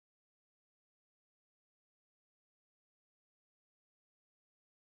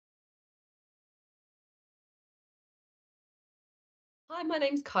Hi, my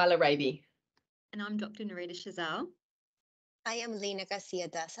name's Kyla Raby. And I'm Dr. Narita Shazal. I am Lena Garcia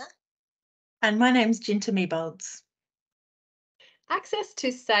Daza. And my name's Jinta Bolds. Access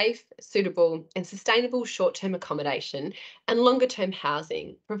to safe, suitable, and sustainable short-term accommodation and longer-term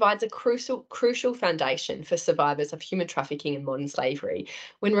housing provides a crucial foundation for survivors of human trafficking and modern slavery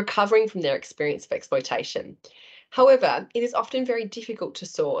when recovering from their experience of exploitation. However, it is often very difficult to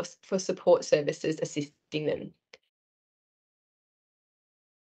source for support services assisting them.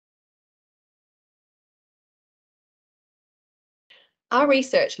 Our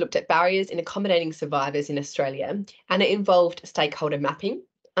research looked at barriers in accommodating survivors in Australia, and it involved stakeholder mapping,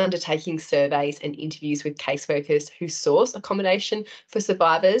 undertaking surveys and interviews with caseworkers who source accommodation for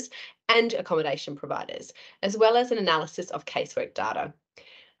survivors and accommodation providers, as well as an analysis of casework data.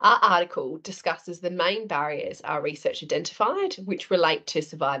 Our article discusses the main barriers our research identified, which relate to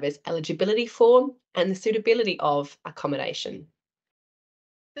survivors' eligibility for and the suitability of accommodation.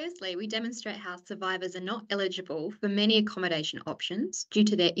 Firstly, we demonstrate how survivors are not eligible for many accommodation options due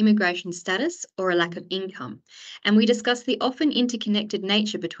to their immigration status or a lack of income, and we discuss the often interconnected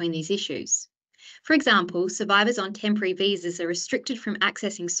nature between these issues. For example, survivors on temporary visas are restricted from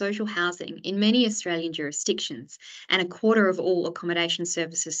accessing social housing in many Australian jurisdictions, and a quarter of all accommodation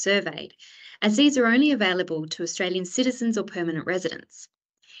services surveyed, as these are only available to Australian citizens or permanent residents.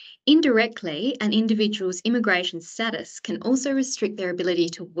 Indirectly, an individual's immigration status can also restrict their ability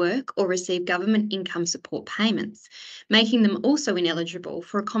to work or receive government income support payments, making them also ineligible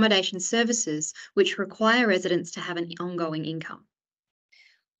for accommodation services which require residents to have an ongoing income.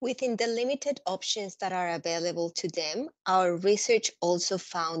 Within the limited options that are available to them, our research also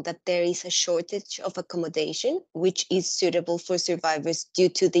found that there is a shortage of accommodation which is suitable for survivors due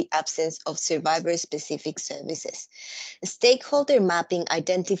to the absence of survivor-specific services. Stakeholder mapping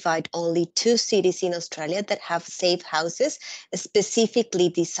identified only 2 cities in Australia that have safe houses specifically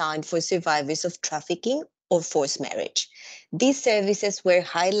designed for survivors of trafficking or forced marriage. These services were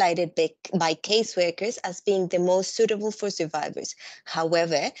highlighted by caseworkers as being the most suitable for survivors.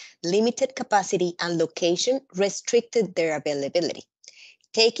 However, limited capacity and location restricted their availability.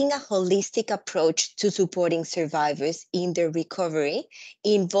 Taking a holistic approach to supporting survivors in their recovery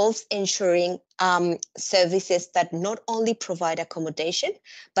involves ensuring services that not only provide accommodation,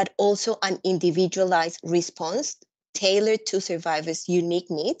 but also an individualized response tailored to survivors'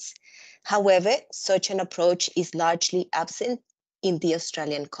 unique needs. However, such an approach is largely absent in the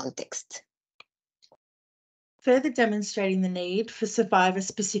Australian context. Further demonstrating the need for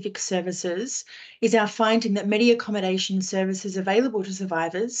survivor-specific services is our finding that many accommodation services available to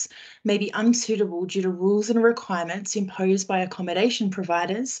survivors may be unsuitable due to rules and requirements imposed by accommodation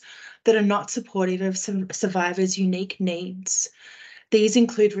providers that are not supportive of survivors' unique needs. These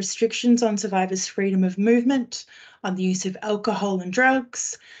include restrictions on survivors' freedom of movement, on the use of alcohol and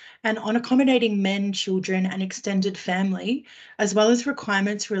drugs, and on accommodating men, children, and extended family, as well as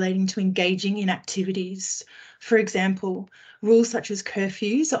requirements relating to engaging in activities. For example, rules such as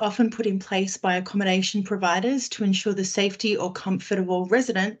curfews are often put in place by accommodation providers to ensure the safety or comfort of all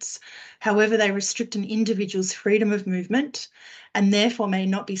residents. However, they restrict an individual's freedom of movement and therefore may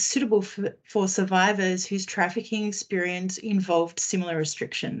not be suitable for survivors whose trafficking experience involved similar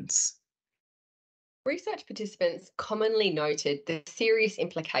restrictions. Research participants commonly noted the serious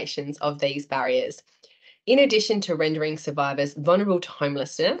implications of these barriers. In addition to rendering survivors vulnerable to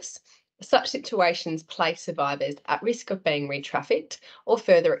homelessness, such situations place survivors at risk of being re-trafficked or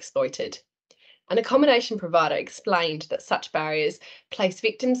further exploited. An accommodation provider explained that such barriers place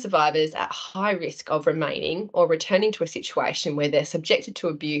victim survivors at high risk of remaining or returning to a situation where they're subjected to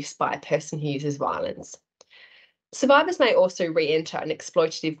abuse by a person who uses violence. Survivors may also re-enter an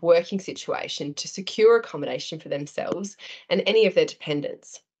exploitative working situation to secure accommodation for themselves and any of their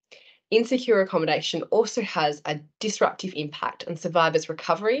dependents. Insecure accommodation also has a disruptive impact on survivors'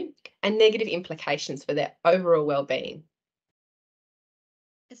 recovery and negative implications for their overall well-being.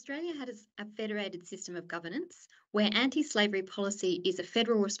 Australia has a federated system of governance where anti-slavery policy is a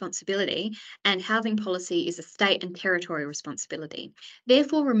federal responsibility and housing policy is a state and territory responsibility.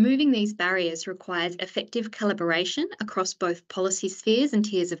 Therefore, removing these barriers requires effective collaboration across both policy spheres and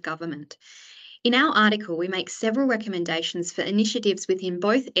tiers of government. In our article, we make several recommendations for initiatives within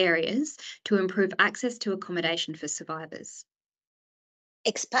both areas to improve access to accommodation for survivors.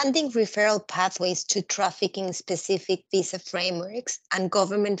 Expanding referral pathways to trafficking-specific visa frameworks and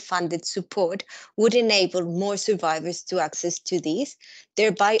government-funded support would enable more survivors to access to these,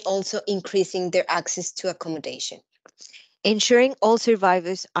 thereby also increasing their access to accommodation. Ensuring all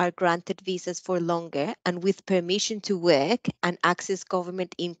survivors are granted visas for longer and with permission to work and access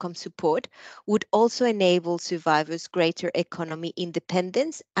government income support would also enable survivors greater economic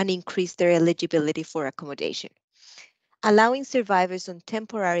independence and increase their eligibility for accommodation. Allowing survivors on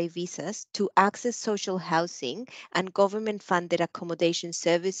temporary visas to access social housing and government-funded accommodation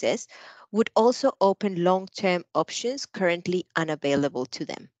services would also open long-term options currently unavailable to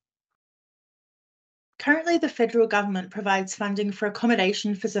them. Currently, the federal government provides funding for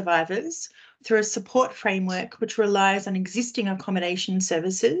accommodation for survivors through a support framework which relies on existing accommodation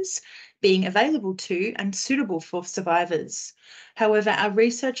services being available to and suitable for survivors. However, our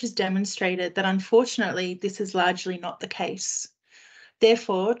research has demonstrated that unfortunately this is largely not the case.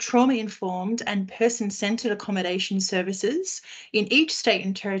 Therefore, trauma-informed and person-centred accommodation services in each state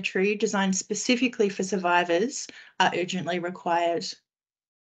and territory designed specifically for survivors are urgently required.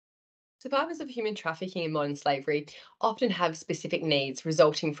 Survivors of human trafficking and modern slavery often have specific needs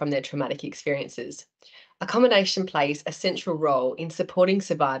resulting from their traumatic experiences. Accommodation plays a central role in supporting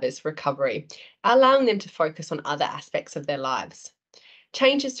survivors' recovery, allowing them to focus on other aspects of their lives.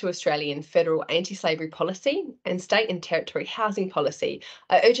 Changes to Australian federal anti-slavery policy and state and territory housing policy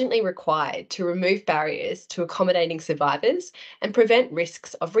are urgently required to remove barriers to accommodating survivors and prevent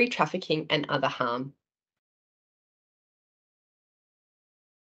risks of re-trafficking and other harm.